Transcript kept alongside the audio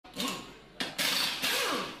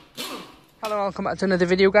Hello, welcome back to another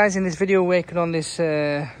video, guys. In this video, we're working on this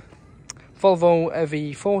Volvo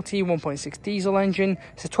V40 1.6 diesel engine.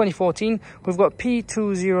 It's a 2014. We've got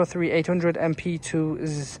P023800 and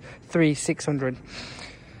P023600.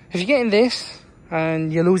 If you're getting this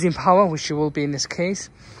and you're losing power, which you will be in this case,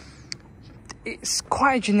 it's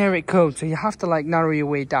quite a generic code, so you have to like narrow your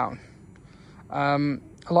way down. A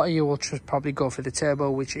lot of you will just probably go for the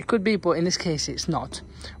turbo, which it could be, but in this case it's not.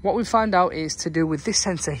 What we found out is to do with this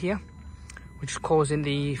sensor here, which is causing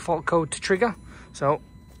the fault code to trigger. So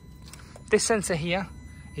this sensor here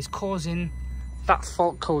is causing that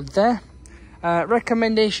fault code there.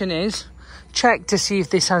 Recommendation is check to see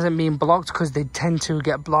if this hasn't been blocked, because they tend to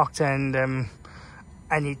get blocked, and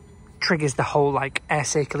it triggers the whole like air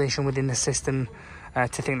circulation within the system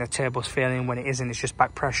to think the turbo's failing when it isn't. It's just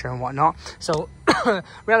back pressure and whatnot. So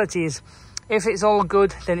reality is, if it's all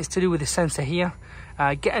good, then it's to do with the sensor here.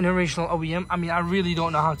 Get an original OEM. I mean, I really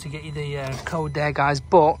don't know how to get you the code there, guys,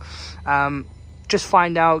 but just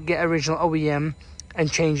find out, get original OEM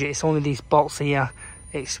and change it. It's only these bolts here.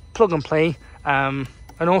 It's plug and play. And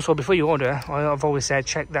also, before you order, I've always said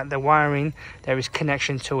check that the wiring, there is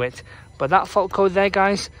connection to it. But that fault code there,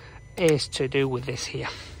 guys, is to do with this here.